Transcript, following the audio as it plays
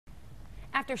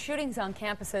After shootings on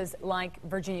campuses like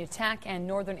Virginia Tech and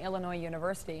Northern Illinois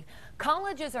University,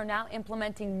 colleges are now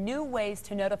implementing new ways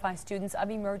to notify students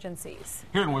of emergencies.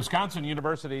 Here in Wisconsin,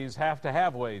 universities have to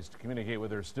have ways to communicate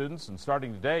with their students, and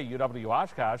starting today,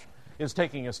 UW-Oshkosh is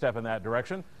taking a step in that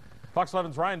direction. Fox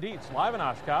 11's Ryan Dietz live in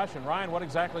Oshkosh. And Ryan, what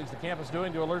exactly is the campus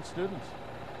doing to alert students?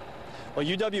 Well,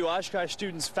 UW-Oshkosh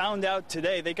students found out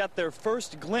today. They got their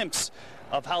first glimpse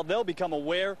of how they'll become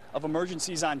aware of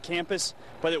emergencies on campus,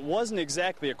 but it wasn't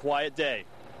exactly a quiet day.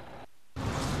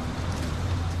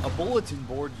 A bulletin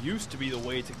board used to be the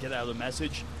way to get out a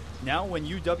message. Now when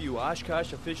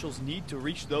UW-Oshkosh officials need to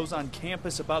reach those on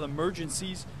campus about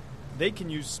emergencies, they can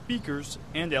use speakers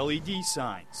and LED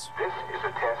signs. This is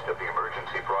a test of the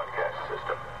emergency broadcast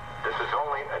system. This is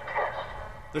only a test.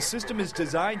 The system is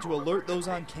designed to alert those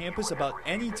on campus about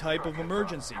any type of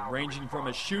emergency, ranging from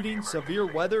a shooting, severe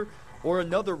weather, or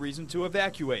another reason to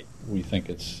evacuate. We think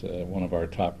it's one of our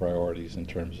top priorities in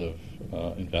terms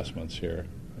of investments here,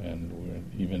 and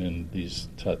even in these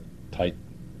tight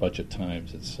budget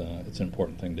times, it's an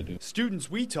important thing to do.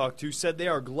 Students we talked to said they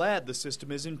are glad the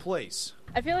system is in place.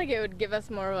 I feel like it would give us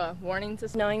more of a warning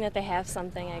system. Knowing that they have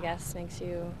something, I guess, makes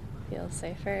you feel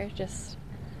safer, just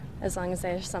as long as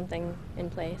there's something in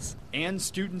place. And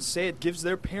students say it gives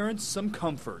their parents some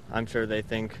comfort. I'm sure they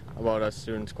think about us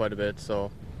students quite a bit,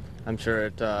 so I'm sure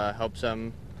it helps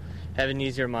them have an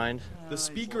easier mind. The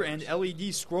speaker and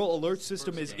LED scroll alert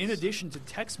system is in addition to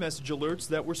text message alerts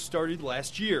that were started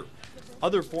last year.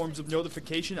 Other forms of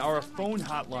notification are a phone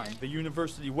hotline, the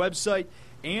university website,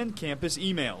 and campus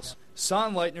emails.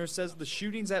 Sonnleitner says the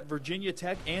shootings at Virginia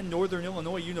Tech and Northern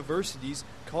Illinois universities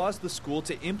caused the school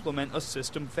to implement a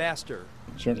system faster.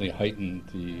 Certainly heightened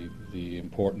the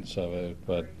importance of it,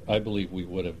 but I believe we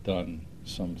would have done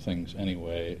some things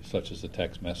anyway, such as the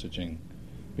text messaging,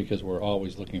 because we're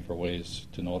always looking for ways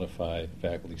to notify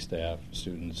faculty, staff,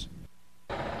 students.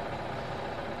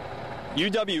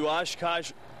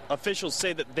 UW-Oshkosh officials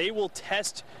say that they will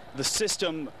test the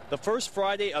system the first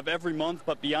Friday of every month,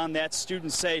 but beyond that,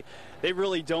 students say they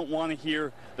really don't want to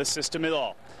hear the system at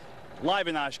all. Live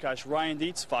in Oshkosh, Ryan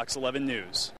Dietz, Fox 11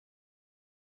 News.